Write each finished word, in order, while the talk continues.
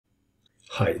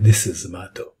Hi, this is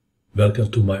Mato.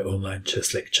 Welcome to my online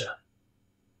chess lecture.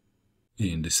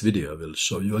 In this video I will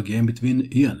show you a game between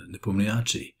Ian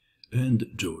Nepomniachtchi and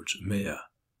Georg Meier.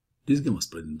 This game was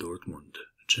played in Dortmund,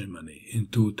 Germany in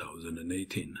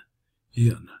 2018.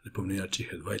 Ian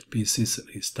Nepomniachtchi had white pieces and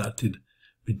he started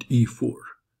with e4.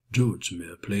 Georg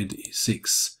Meier played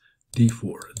e6,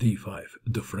 d4, d5,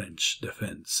 the French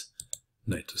defense,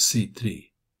 knight to c3,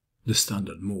 the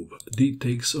standard move, d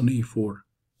takes on e4,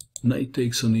 knight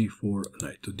takes on e4,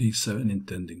 knight to d7,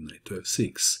 intending knight to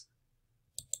f6,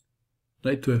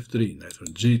 knight to f3, knight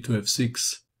on g to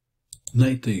f6,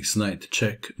 knight takes knight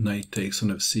check, knight takes on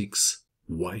f6,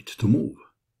 white to move.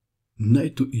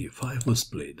 Knight to e5 was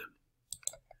played.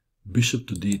 Bishop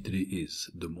to d3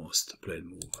 is the most played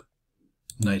move.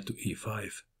 Knight to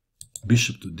e5,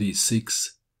 bishop to d6,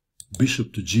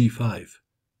 bishop to g5,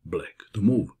 black to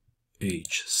move.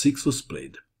 h6 was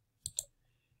played.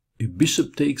 If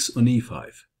bishop takes on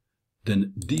e5,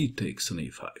 then d takes on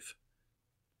e5.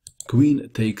 Queen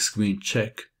takes queen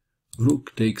check,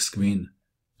 rook takes queen,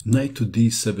 knight to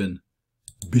d7,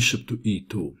 bishop to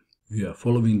e2. We are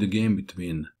following the game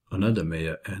between another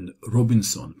Meier and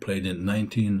Rubinstein, played in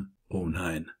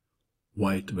 1909.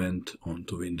 White went on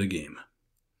to win the game.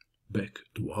 Back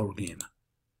to our game.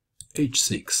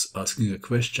 h6, asking a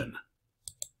question.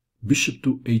 Bishop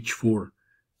to h4,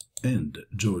 and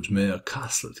Georg Meier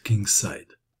castled king's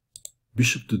side.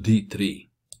 Bishop to d3,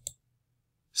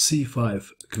 c5,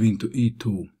 queen to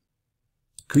e2,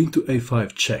 queen to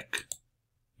a5 check.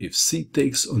 If c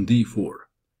takes on d4,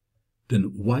 then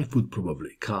white would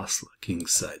probably castle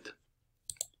king's side.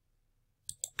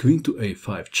 Queen to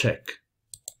a5 check,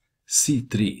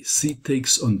 c3, c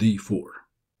takes on d4,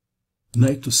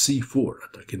 knight to c4,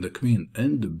 attacking the queen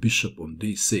and the bishop on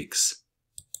d6,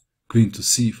 queen to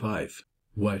c5,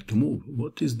 white to move.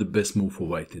 What is the best move for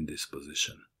white in this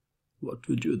position? What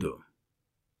would you do?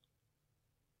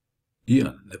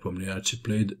 Ian Nepomniachtchi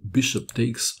played bishop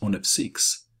takes on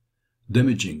f6,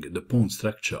 damaging the pawn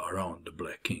structure around the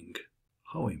black king.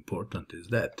 How important is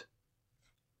that?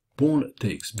 Pawn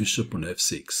takes bishop on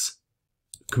f6,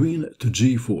 queen to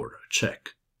g4,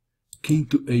 check, king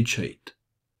to h8,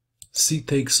 c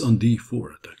takes on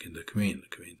d4, attacking the queen,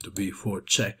 queen to b4,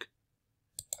 check,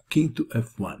 king to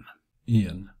f1.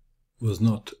 Ian was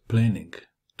not planning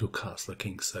to castle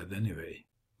king's side anyway.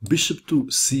 Bishop to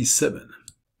c7,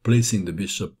 placing the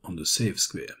bishop on the safe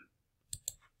square.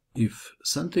 If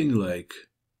something like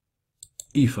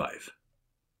e5,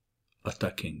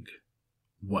 attacking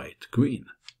white queen,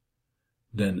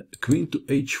 then queen to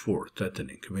h4,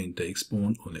 threatening queen takes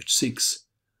pawn on h6.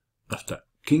 After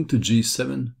king to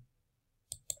g7,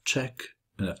 check,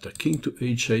 and after king to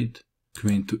h8,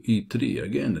 queen to e3,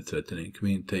 again threatening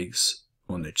queen takes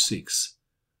on h6.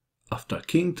 After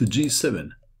king to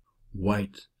g7,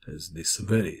 white has this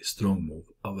very strong move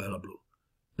available,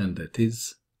 and that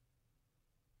is...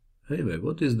 Anyway,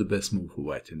 what is the best move for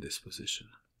white in this position?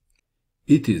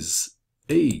 It is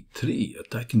a3,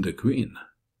 attacking the queen,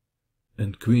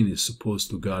 and queen is supposed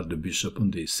to guard the bishop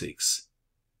on d6.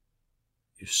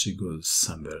 If she goes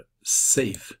somewhere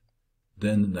safe,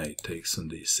 then knight takes on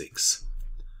d6.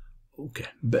 Okay,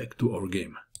 back to our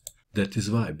game. That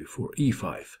is why before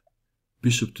e5,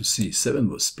 bishop to c7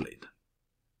 was played.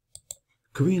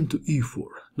 Queen to e4,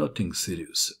 nothing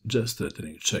serious, just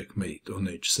threatening checkmate on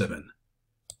h7.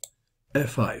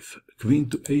 f5, queen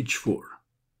to h4,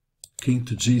 king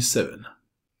to g7.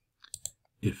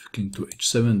 If king to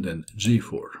h7, then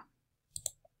g4.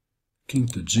 King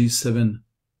to g7,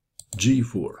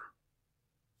 g4,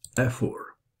 f4,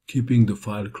 keeping the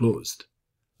file closed.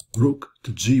 Rook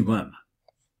to g1,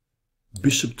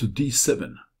 bishop to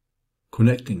d7,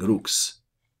 connecting rooks.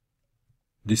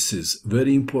 This is a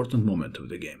very important moment of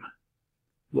the game.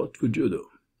 What would you do?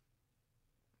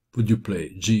 Would you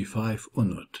play g5 or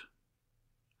not?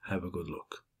 Have a good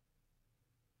look.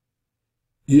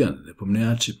 Ian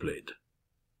Nepomniachtchi played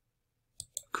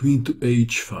queen to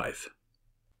h5.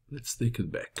 Let's take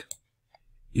it back.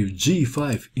 If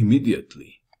g5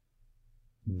 immediately,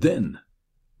 then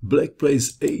black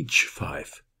plays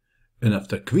h5, and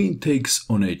after queen takes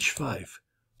on h5,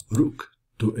 rook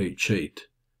to h8.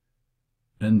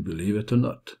 And believe it or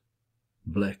not,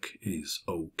 black is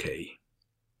okay.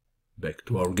 Back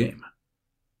to our game.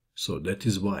 So that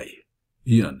is why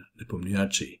Ian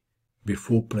Nepomniachtchi,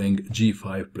 before playing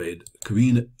g5, played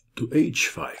queen to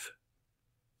h5,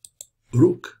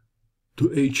 rook to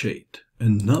h8,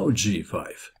 and now g5.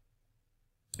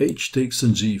 H takes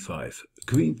on g5,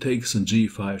 queen takes on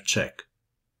g5, check.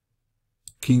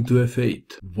 King to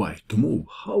f8, white to move.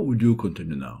 How would you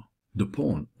continue now? The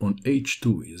pawn on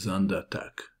h2 is under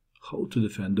attack. How to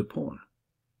defend the pawn?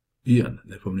 Ian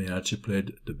Nepomniachtchi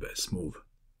played the best move,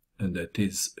 and that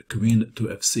is queen to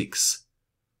f6,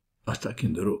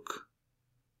 attacking the rook,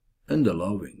 and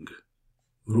allowing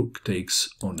rook takes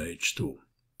on h2.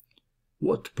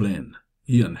 What plan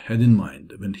Ian had in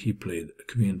mind when he played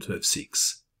queen to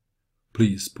f6?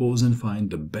 Please pause and find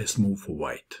the best move for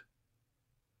white.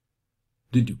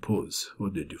 Did you pause?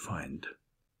 What did you find?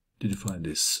 Did you find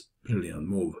this brilliant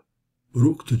move?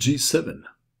 Rook to g7.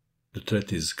 The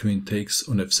threat is queen takes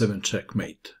on f7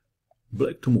 checkmate.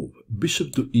 Black to move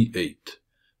bishop to e8,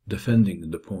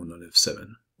 defending the pawn on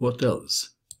f7. What else?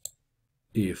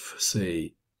 If,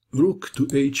 say, rook to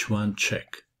h1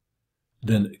 check,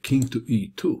 then king to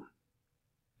e2,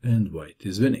 and white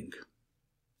is winning.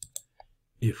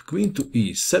 If queen to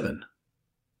e7,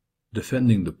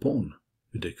 defending the pawn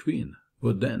with the queen,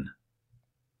 what then?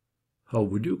 How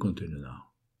would you continue now?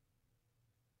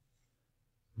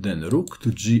 Then rook to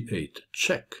g8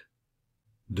 check,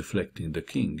 deflecting the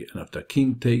king, and after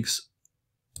king takes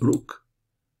rook,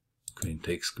 queen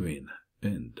takes queen,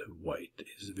 and white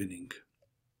is winning.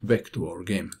 Back to our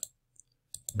game.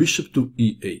 Bishop to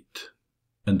e8,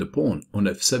 and the pawn on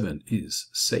f7 is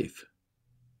safe.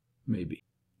 Maybe.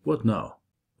 What now?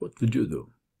 What would you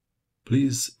do?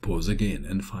 Please pause again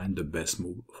and find the best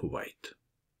move for white.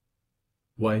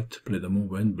 White played a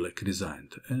move and black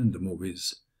resigned, and the move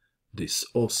is this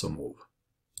awesome move.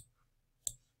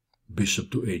 Bishop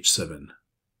to h7.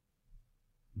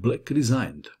 Black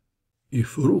resigned.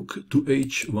 If rook to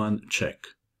h1 check,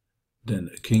 then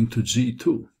king to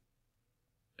g2.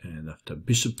 And after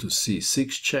bishop to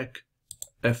c6 check,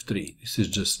 f3. This is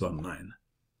just one line.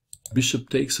 Bishop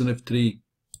takes on f3,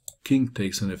 king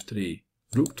takes on f3,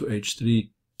 rook to h3,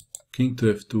 king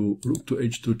to f2, rook to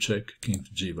h2 check, king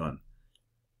to g1.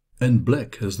 And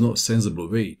black has no sensible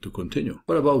way to continue.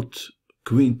 What about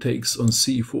queen takes on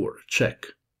c4 check?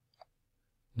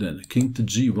 Then king to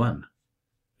g1.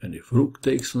 And if rook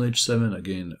takes on h7,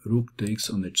 again rook takes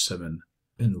on h7,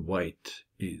 and white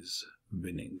is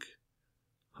winning.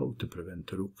 How to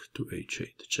prevent rook to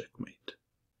h8 checkmate.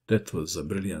 That was a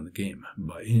brilliant game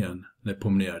by Ian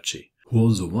Nepomniachtchi, who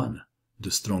also won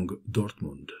the strong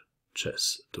Dortmund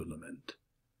chess tournament.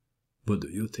 What do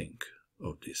you think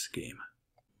of this game?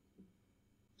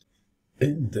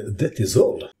 And that is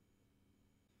all.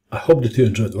 I hope that you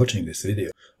enjoyed watching this video.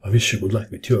 I wish you good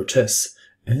luck with your chess,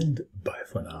 and bye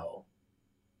for now.